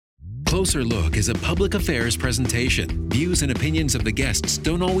Closer Look is a public affairs presentation. Views and opinions of the guests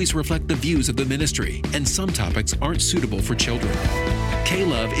don't always reflect the views of the ministry, and some topics aren't suitable for children.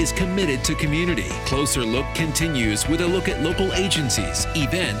 K-Love is committed to community. Closer Look continues with a look at local agencies,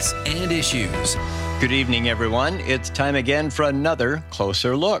 events, and issues. Good evening, everyone. It's time again for another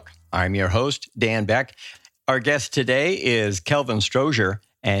Closer Look. I'm your host, Dan Beck. Our guest today is Kelvin Strozier,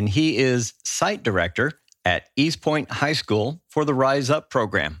 and he is site director at East Point High School for the Rise Up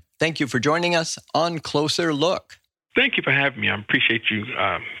program. Thank you for joining us on Closer Look. Thank you for having me. I appreciate you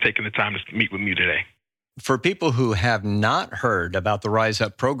taking the time to meet with me today. For people who have not heard about the Rise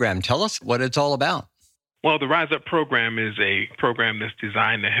Up program, tell us what it's all about. Well, the Rise Up program is a program that's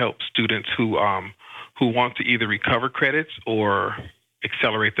designed to help students who want to either recover credits or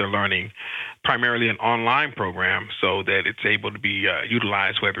accelerate their learning, primarily an online program so that it's able to be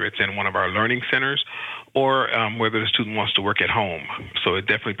utilized, whether it's in one of our learning centers or whether the student wants to work at home. So it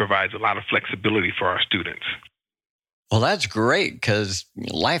definitely provides a lot of flexibility for our students. Well, that's great because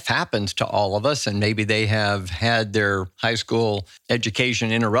life happens to all of us, and maybe they have had their high school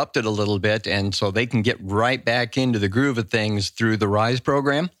education interrupted a little bit, and so they can get right back into the groove of things through the RISE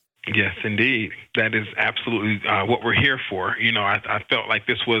program. Yes, indeed. That is absolutely what we're here for. You know, I felt like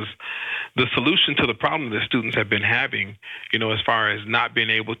this was the solution to the problem that students have been having, you know, as far as not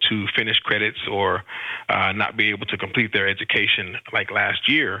being able to finish credits or not be able to complete their education like last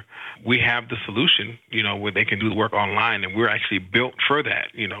year. We have the solution, you know, where they can do the work online, and we're actually built for that,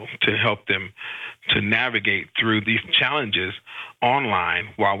 you know, to help them to navigate through these challenges online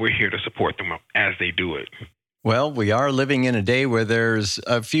while we're here to support them as they do it. Well, we are living in a day where there's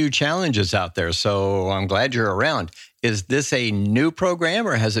a few challenges out there, so I'm glad you're around. Is this a new program,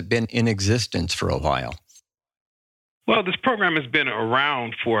 or has it been in existence for a while? Well, this program has been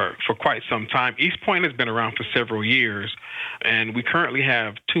around for quite some time. East Point has been around for several years, and we currently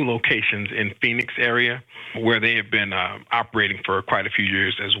have 2 locations in Phoenix area where they have been operating for quite a few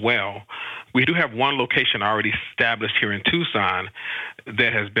years as well. We do have one location already established here in Tucson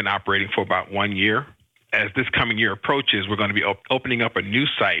that has been operating for about 1 year. As this coming year approaches, we're going to be opening up a new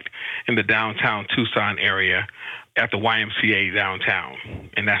site in the downtown Tucson area at the YMCA downtown,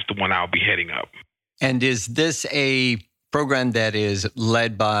 and that's the one I'll be heading up. And is this a program that is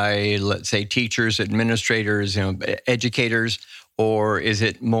led by, let's say, teachers, administrators, educators, or is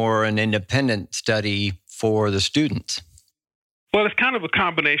it more an independent study for the students? Well, it's kind of a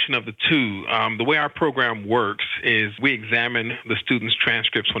combination of the two. The way our program works is we examine the students'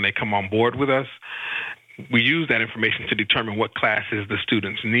 transcripts when they come on board with us. We use that information to determine what classes the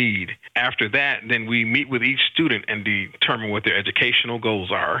students need. After that, then we meet with each student and determine what their educational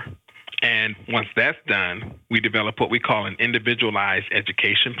goals are. And once that's done, we develop what we call an individualized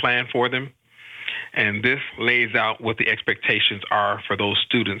education plan for them. And this lays out what the expectations are for those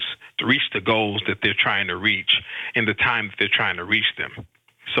students to reach the goals that they're trying to reach in the time that they're trying to reach them.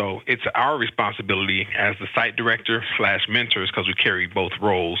 So it's our responsibility as the site director / mentors, because we carry both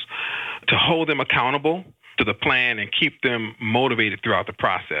roles, to hold them accountable to the plan and keep them motivated throughout the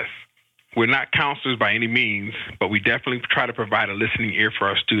process. We're not counselors by any means, but we definitely try to provide a listening ear for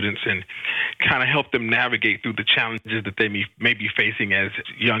our students and kind of help them navigate through the challenges that they may be facing as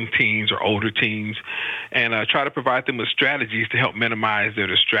young teens or older teens, and try to provide them with strategies to help minimize their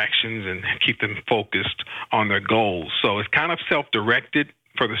distractions and keep them focused on their goals. So it's kind of self-directed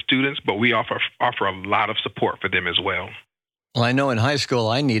for the students, but we offer a lot of support for them as well. Well, I know in high school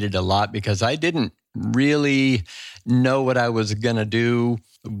I needed a lot because I didn't really know what I was going to do.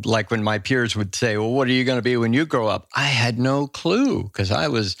 Like when my peers would say, well, what are you going to be when you grow up? I had no clue because I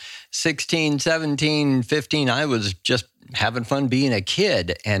was 16, 17, 15. I was just having fun being a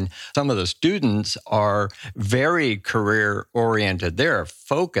kid. And some of the students are very career oriented. They're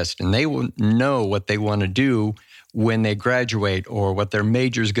focused and they will know what they want to do when they graduate or what their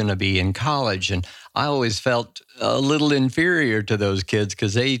major is going to be in college. And I always felt a little inferior to those kids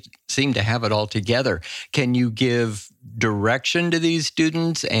because they seem to have it all together. Can you give direction to these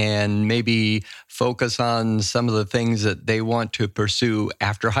students and maybe focus on some of the things that they want to pursue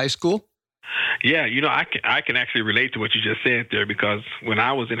after high school? Yeah, I can actually relate to what you just said there, because when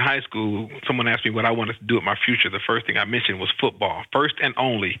I was in high school, someone asked me what I wanted to do with my future. The first thing I mentioned was football. First and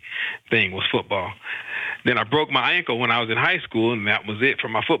only thing was football. Then I broke my ankle when I was in high school, and that was it for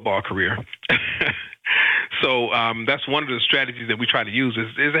my football career. So that's one of the strategies that we try to use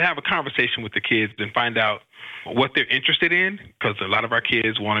is to have a conversation with the kids and find out what they're interested in, because a lot of our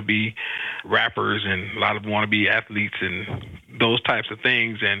kids want to be rappers and a lot of them want to be athletes and those types of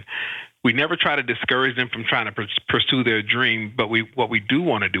things. And we never try to discourage them from trying to pursue their dream, but what we do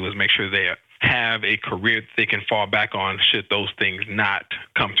want to do is make sure they have a career that they can fall back on should those things not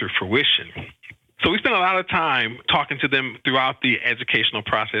come to fruition. So we spend a lot of time talking to them throughout the educational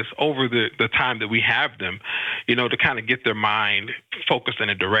process over the time that we have them, to kind of get their mind focused in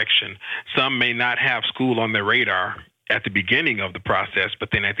a direction. Some may not have school on their radar at the beginning of the process, but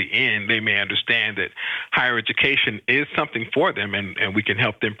then at the end, they may understand that higher education is something for them, and we can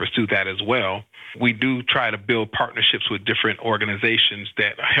help them pursue that as well. We do try to build partnerships with different organizations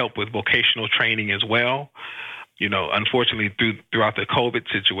that help with vocational training as well. Unfortunately, throughout the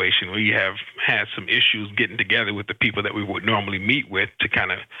COVID situation, we have had some issues getting together with the people that we would normally meet with to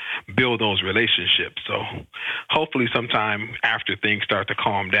kind of build those relationships. So hopefully sometime after things start to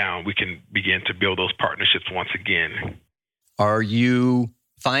calm down, we can begin to build those partnerships once again. Are you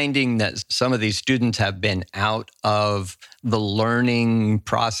finding that some of these students have been out of the learning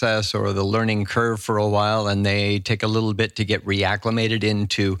process or the learning curve for a while, and they take a little bit to get reacclimated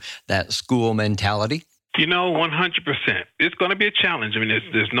into that school mentality? 100%. It's going to be a challenge. I mean,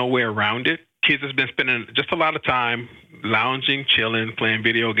 there's no way around it. Kids have been spending just a lot of time lounging, chilling, playing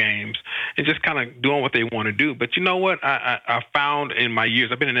video games, and just kind of doing what they want to do. But you know what? I found in my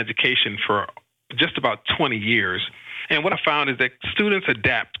years, I've been in education for just about 20 years. And what I found is that students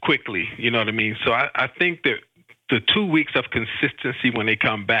adapt quickly. You know what I mean? So I think that the 2 weeks of consistency when they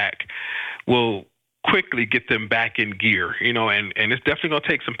come back will quickly get them back in gear, and it's definitely going to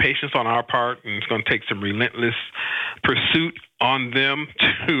take some patience on our part, and it's going to take some relentless pursuit on them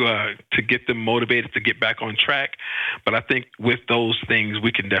to get them motivated to get back on track. But I think with those things,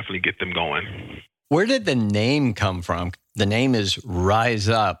 we can definitely get them going. Where did the name come from? The name is Rise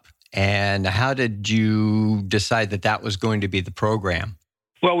Up. And how did you decide that was going to be the program?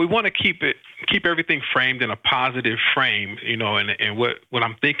 Well, we want to keep everything framed in a positive frame, and what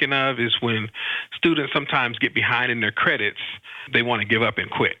I'm thinking of is when students sometimes get behind in their credits, they want to give up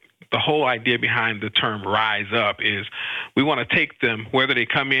and quit. The whole idea behind the term Rise Up is we want to take them, whether they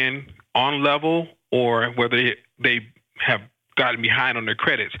come in on level or whether they have gotten behind on their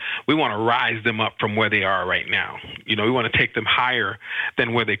credits, we want to rise them up from where they are right now. We want to take them higher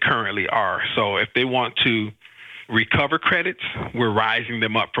than where they currently are. So if they want to recover credits, we're rising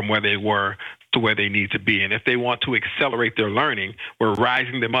them up from where they were to where they need to be. And if they want to accelerate their learning, we're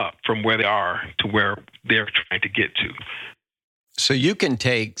rising them up from where they are to where they're trying to get to. So you can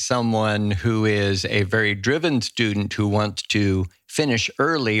take someone who is a very driven student who wants to finish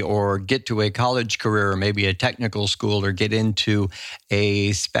early or get to a college career or maybe a technical school or get into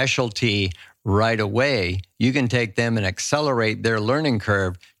a specialty right away. You can take them and accelerate their learning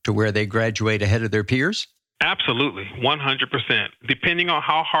curve to where they graduate ahead of their peers? Absolutely, 100%. Depending on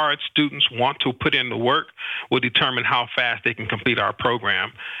how hard students want to put in the work will determine how fast they can complete our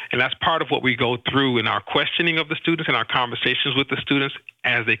program. And that's part of what we go through in our questioning of the students and our conversations with the students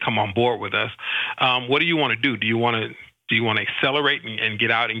as they come on board with us. What do you want to do? Do you want to accelerate and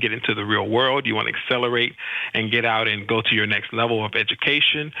get out and get into the real world? Do you want to accelerate and get out and go to your next level of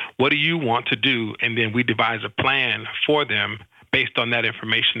education? What do you want to do? And then we devise a plan for them based on that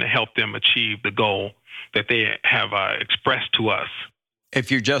information to help them achieve the goal that they have expressed to us.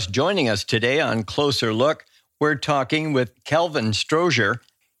 If you're just joining us today on Closer Look, we're talking with Kelvin Strozier.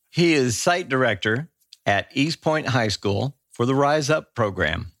 He is site director at East Point High School for the Rise Up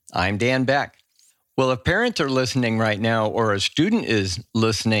program. I'm Dan Beck. Well, if parents are listening right now or a student is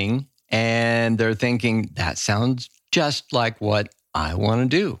listening and they're thinking, that sounds just like what I want to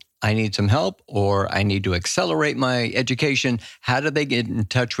do. I need some help or I need to accelerate my education. How do they get in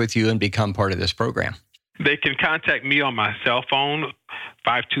touch with you and become part of this program? They can contact me on my cell phone,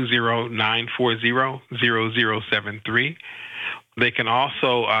 520-940-0073. They can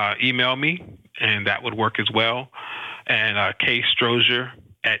also email me, and that would work as well, and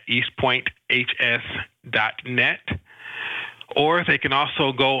kstrozier@eastpoinths.net. Or they can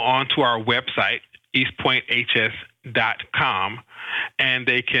also go onto our website, eastpoinths.com, and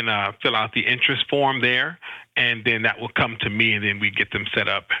they can fill out the interest form there, and then that will come to me, and then we get them set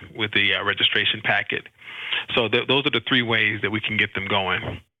up with the registration packet. So those are the three ways that we can get them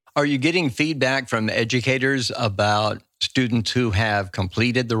going. Are you getting feedback from educators about students who have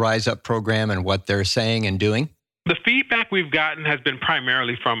completed the Rise Up program and what they're saying and doing? The feedback we've gotten has been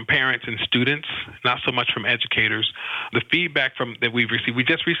primarily from parents and students, not so much from educators. The feedback that we've received, we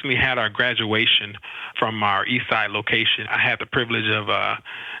just recently had our graduation from our Eastside location. I had the privilege of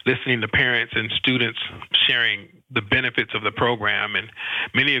listening to parents and students sharing the benefits of the program, and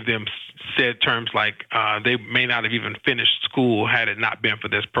many of them said terms like they may not have even finished school had it not been for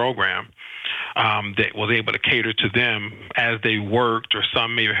this program. That was able to cater to them as they worked, or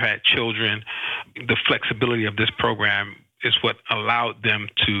some may have had children. The flexibility of this program is what allowed them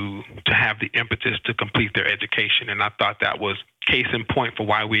to have the impetus to complete their education. And I thought that was case in point for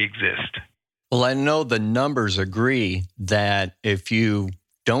why we exist. Well, I know the numbers agree that if you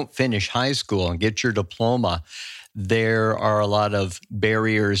don't finish high school and get your diploma, there are a lot of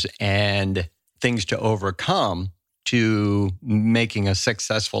barriers and things to overcome to making a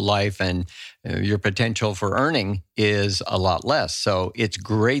successful life, and your potential for earning is a lot less. So it's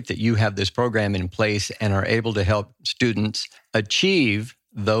great that you have this program in place and are able to help students achieve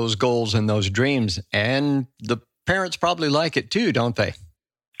those goals and those dreams. And the parents probably like it too, don't they?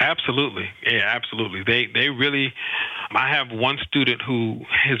 Absolutely. Yeah, absolutely. They really, I have one student who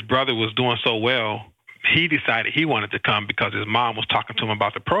his brother was doing so well, he decided he wanted to come because his mom was talking to him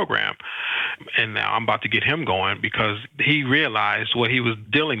about the program. And now I'm about to get him going because he realized what he was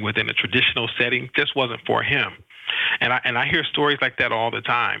dealing with in a traditional setting just wasn't for him. And I hear stories like that all the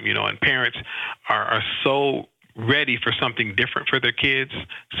time, and parents are so ready for something different for their kids,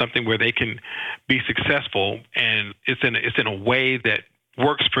 something where they can be successful. And it's in a way that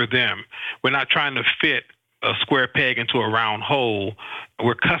works for them. We're not trying to fit a square peg into a round hole.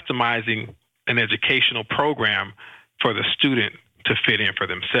 We're customizing an educational program for the student to fit in for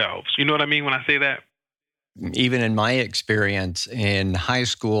themselves. You know what I mean when I say that? Even in my experience in high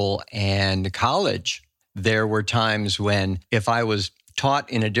school and college, there were times when if I was taught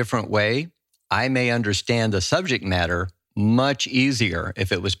in a different way, I may understand the subject matter much easier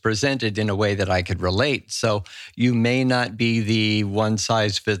if it was presented in a way that I could relate. So you may not be the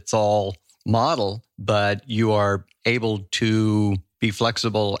one-size-fits-all model, but you are able to be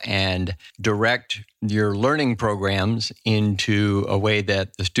flexible and direct your learning programs into a way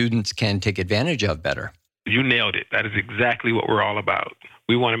that the students can take advantage of better. You nailed it. That is exactly what we're all about.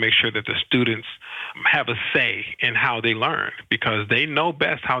 We want to make sure that the students have a say in how they learn because they know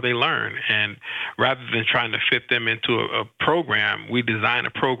best how they learn. And rather than trying to fit them into a program, we design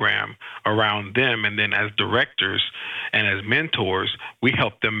a program around them. And then as directors and as mentors, we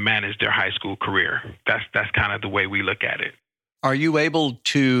help them manage their high school career. That's kind of the way we look at it. Are you able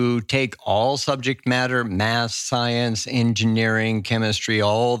to take all subject matter, math, science, engineering, chemistry,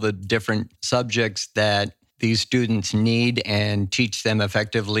 all the different subjects that these students need and teach them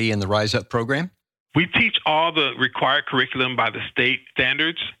effectively in the Rise Up program? We teach all the required curriculum by the state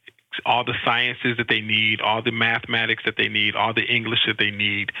standards, all the sciences that they need, all the mathematics that they need, all the English that they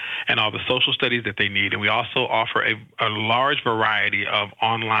need, and all the social studies that they need. And we also offer a large variety of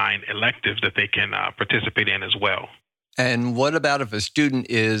online electives that they can participate in as well. And what about if a student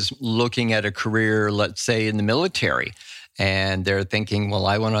is looking at a career, let's say in the military, and they're thinking, well,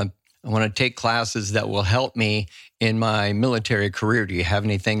 I want to take classes that will help me in my military career. Do you have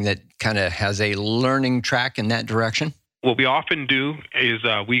anything that kind of has a learning track in that direction? What we often do is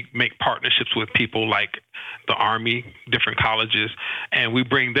we make partnerships with people like the Army, different colleges, and we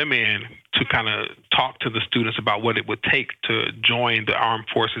bring them in to kind of talk to the students about what it would take to join the armed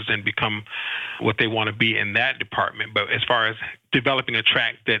forces and become what they want to be in that department. But as far as developing a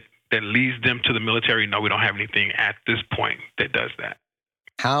track that leads them to the military, no, we don't have anything at this point that does that.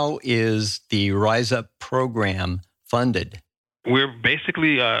 How is the Rise Up program funded? We're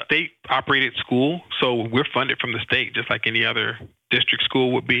basically a state-operated school, so we're funded from the state just like any other district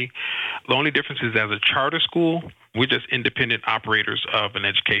school would be. The only difference is as a charter school, we're just independent operators of an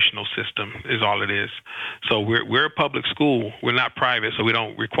educational system is all it is. So we're a public school. We're not private, so we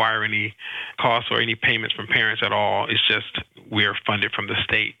don't require any costs or any payments from parents at all. It's just we're funded from the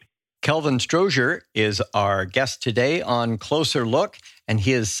state. Kelvin Strozier is our guest today on Closer Look, and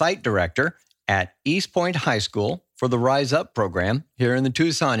he is site director at East Point High School for the Rise Up program here in the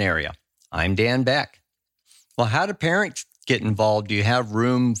Tucson area. I'm Dan Beck. Well, how do parents get involved? Do you have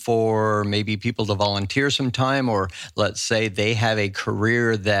room for maybe people to volunteer some time, or let's say they have a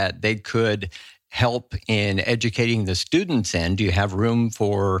career that they could help in educating the students in? Do you have room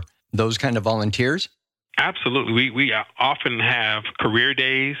for those kind of volunteers? Absolutely. We often have career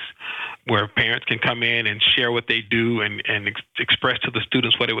days where parents can come in and share what they do and express to the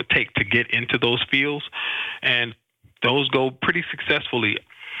students what it would take to get into those fields. And those go pretty successfully.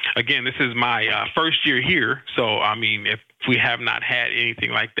 Again, this is my first year here. So, I mean, if we have not had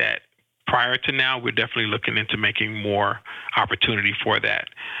anything like that prior to now, we're definitely looking into making more opportunity for that.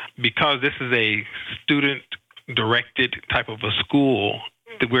 Because this is a student-directed type of a school,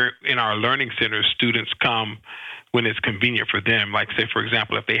 we're in our learning centers, students come when it's convenient for them. Like, say, for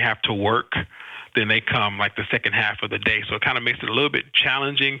example, if they have to work then they come like the second half of the day. So it kind of makes it a little bit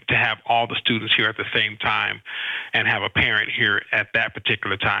challenging to have all the students here at the same time and have a parent here at that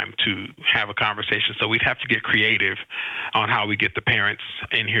particular time to have a conversation. So we'd have to get creative on how we get the parents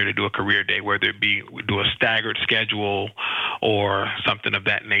in here to do a career day, whether it be we do a staggered schedule or something of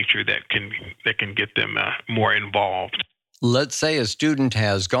that nature that can get them more involved. Let's say a student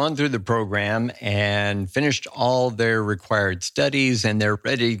has gone through the program and finished all their required studies and they're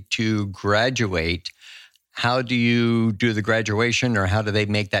ready to graduate. How do you do the graduation, or how do they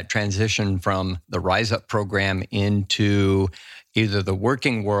make that transition from the Rise Up program into either the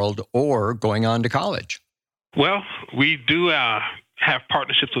working world or going on to college? Well, we do have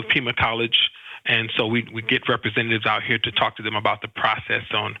partnerships with Pima College. And so we get representatives out here to talk to them about the process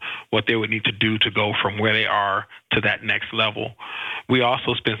on what they would need to do to go from where they are to that next level. We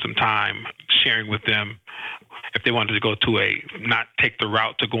also spend some time sharing with them if they wanted to go to not take the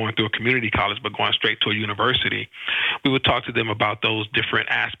route to going through a community college, but going straight to a university. We would talk to them about those different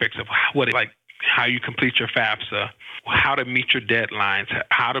aspects of how you complete your FAFSA, how to meet your deadlines,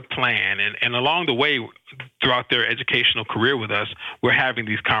 how to plan. And along the way, throughout their educational career with us, we're having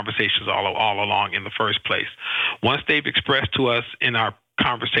these conversations all along in the first place. Once they've expressed to us in our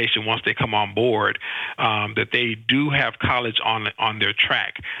conversation, once they come on board, that they do have college on their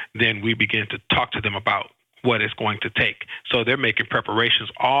track, then we begin to talk to them about what it's going to take. So they're making preparations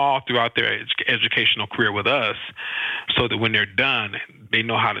all throughout their educational career with us so that when they're done, they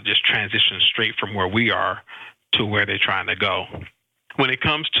know how to just transition straight from where we are to where they're trying to go. When it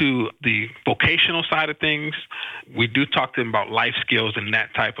comes to the vocational side of things, we do talk to them about life skills and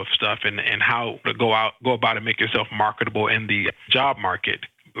that type of stuff and how to go about and make yourself marketable in the job market.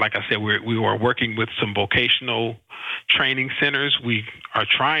 Like I said, we were working with some vocational training centers. We are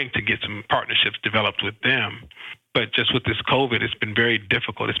trying to get some partnerships developed with them. But just with this COVID, it's been very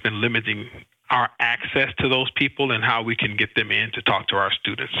difficult. It's been limiting our access to those people and how we can get them in to talk to our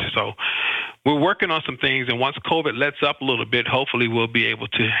students. So we're working on some things. And once COVID lets up a little bit, hopefully we'll be able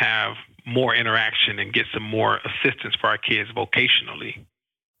to have more interaction and get some more assistance for our kids vocationally.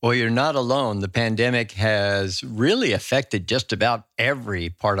 Well, you're not alone. The pandemic has really affected just about every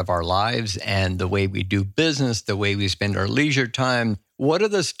part of our lives and the way we do business, the way we spend our leisure time. What are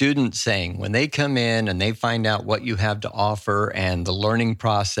the students saying when they come in and they find out what you have to offer and the learning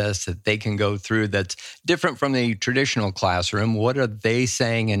process that they can go through that's different from the traditional classroom? What are they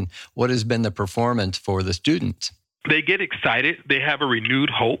saying, and what has been the performance for the students? They get excited. They have a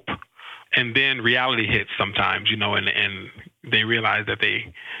renewed hope. And then reality hits sometimes, and they realize that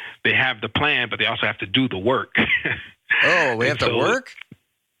they have the plan, but they also have to do the work. Oh, we have to work?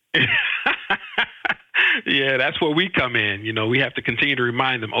 Yeah, that's where we come in. We have to continue to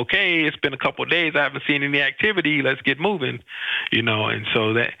remind them, okay, it's been a couple of days. I haven't seen any activity. Let's get moving, and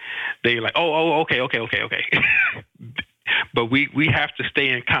so that they're like, okay. But we have to stay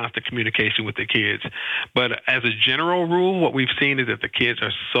in constant communication with the kids. But as a general rule, what we've seen is that the kids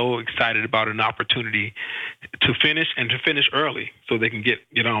are so excited about an opportunity to finish early so they can get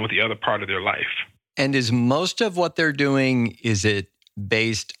on with the other part of their life. And is most of what they're doing, is it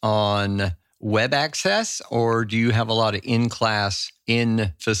based on web access, or do you have a lot of in-class,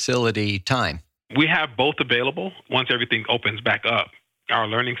 in-facility time? We have both available. Once everything opens back up, our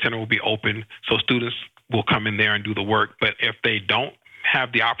learning center will be open so students will come in there and do the work. But if they don't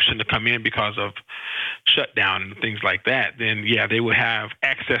have the option to come in because of shutdown and things like that, then they would have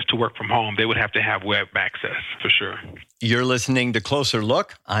access to work from home. They would have to have web access for sure. You're listening to Closer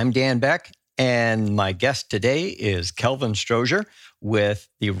Look. I'm Dan Beck, and my guest today is Kelvin Strozier with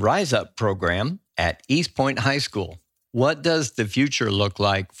the Rise Up program at East Point High School. What does the future look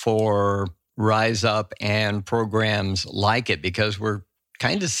like for Rise Up and programs like it? Because we're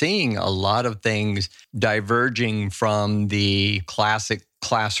kind of seeing a lot of things diverging from the classic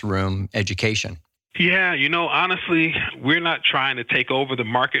classroom education. Yeah, honestly, we're not trying to take over the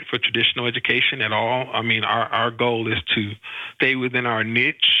market for traditional education at all. I mean, our goal is to stay within our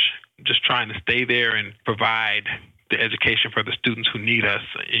niche, just trying to stay there and provide the education for the students who need us.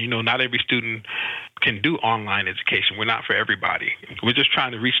 Not every student can do online education. We're not for everybody. We're just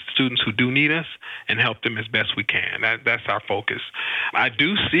trying to reach the students who do need us and help them as best we can. That's our focus. I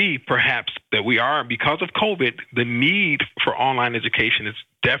do see perhaps that we are, because of COVID, the need for online education is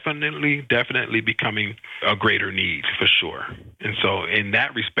definitely becoming a greater need for sure. And so in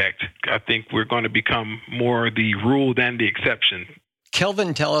that respect, I think we're going to become more the rule than the exception.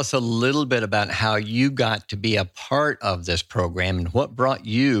 Kelvin, tell us a little bit about how you got to be a part of this program and what brought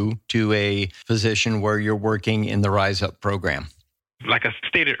you to a position where you're working in the Rise Up program. Like I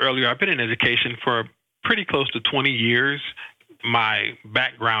stated earlier, I've been in education for pretty close to 20 years. my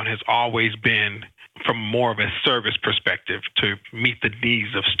background has always been from more of a service perspective to meet the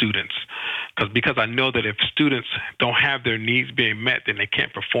needs of students. Because I know that if students don't have their needs being met, then they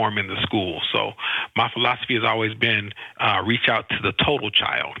can't perform in the school. So my philosophy has always been reach out to the total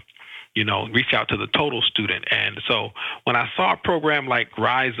child, reach out to the total student. And so when I saw a program like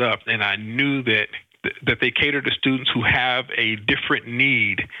Rise Up, and I knew that they cater to students who have a different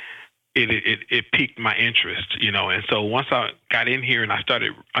need, it piqued my interest, And so once I got in here and I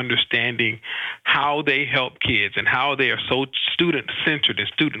started understanding how they help kids and how they are so student-centered and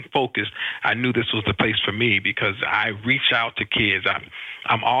student-focused, I knew this was the place for me, because I reach out to kids.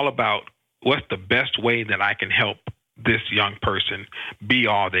 I'm all about what's the best way that I can help this young person be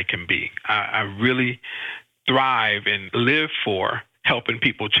all they can be. I really thrive and live for helping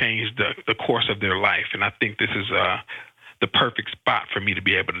people change the course of their life. And I think this is the perfect spot for me to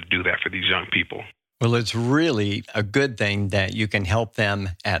be able to do that for these young people. Well, it's really a good thing that you can help them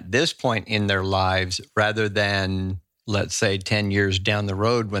at this point in their lives rather than, let's say, 10 years down the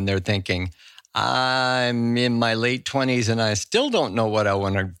road when they're thinking, I'm in my late 20s and I still don't know what I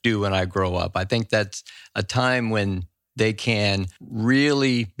want to do when I grow up. I think that's a time when they can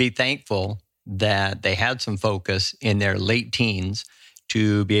really be thankful that they had some focus in their late teens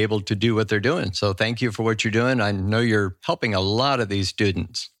to be able to do what they're doing. So thank you for what you're doing. I know you're helping a lot of these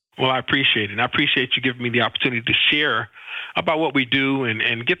students. Well, I appreciate it. And I appreciate you giving me the opportunity to share about what we do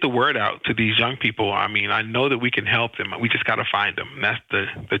and get the word out to these young people. I mean, I know that we can help them. We just got to find them. That's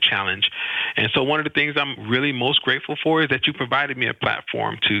the challenge. And so one of the things I'm really most grateful for is that you provided me a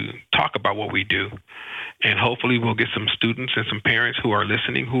platform to talk about what we do. And hopefully we'll get some students and some parents who are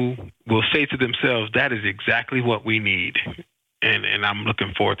listening who will say to themselves, that is exactly what we need. And I'm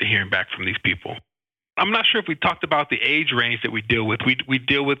looking forward to hearing back from these people. I'm not sure if we talked about the age range that we deal with. We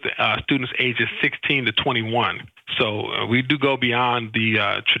deal with students ages 16 to 21. So we do go beyond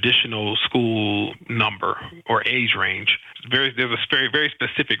the traditional school number or age range. There's a very, very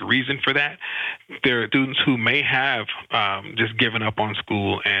specific reason for that. There are students who may have just given up on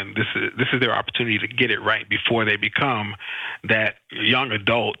school, and this is their opportunity to get it right before they become that young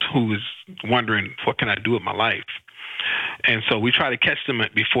adult who is wondering, what can I do with my life? And so we try to catch them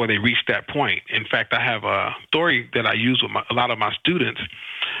before they reach that point. In fact, I have a story that I use with a lot of my students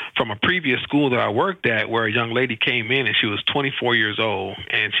from a previous school that I worked at, where a young lady came in and she was 24 years old,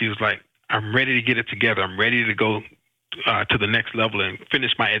 and she was like, I'm ready to get it together. I'm ready to go to the next level and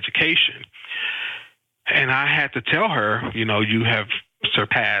finish my education. And I had to tell her, you have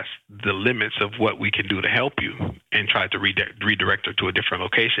surpassed the limits of what we can do to help you, and tried to redirect her to a different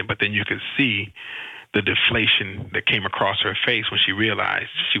location. But then you could see the deflation that came across her face when she realized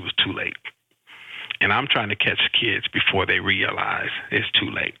she was too late. And I'm trying to catch kids before they realize it's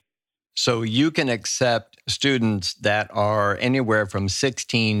too late. So you can accept students that are anywhere from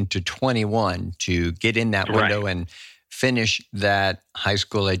 16 to 21 to get in that window and finish that high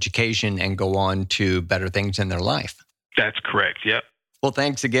school education and go on to better things in their life. That's correct. Yep. Well,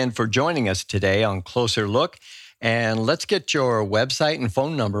 thanks again for joining us today on Closer Look. And let's get your website and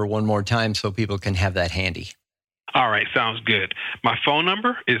phone number one more time so people can have that handy. All right. Sounds good. My phone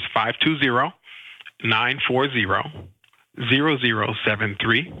number is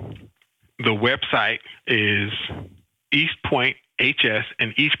 520-940-0073. The website is East Point HS,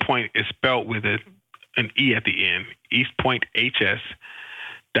 and East Point is spelled with an E at the end,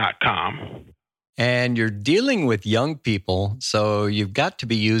 eastpoinths.com. And you're dealing with young people, so you've got to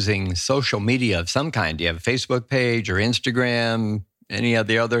be using social media of some kind. Do you have a Facebook page or Instagram, any of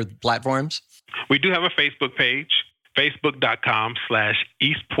the other platforms? We do have a Facebook page,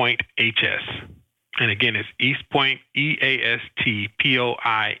 facebook.com/EastPointHS. And again, it's East Point,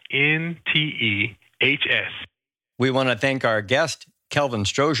 EastPointHS. We want to thank our guest, Kelvin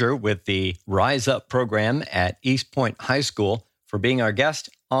Strozier, with the Rise Up program at East Point High School, for being our guest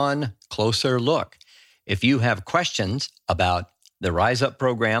on Closer Look. If you have questions about the Rise Up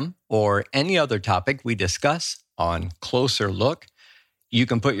program or any other topic we discuss on Closer Look, you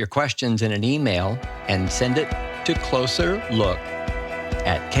can put your questions in an email and send it to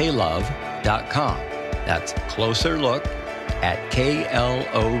closerlook@klove.com. That's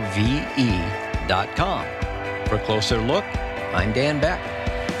closerlook@klove.com. For Closer Look, I'm Dan Beck.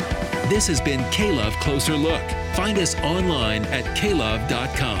 This has been K-Love Closer Look. Find us online at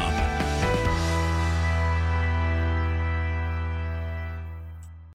klove.com.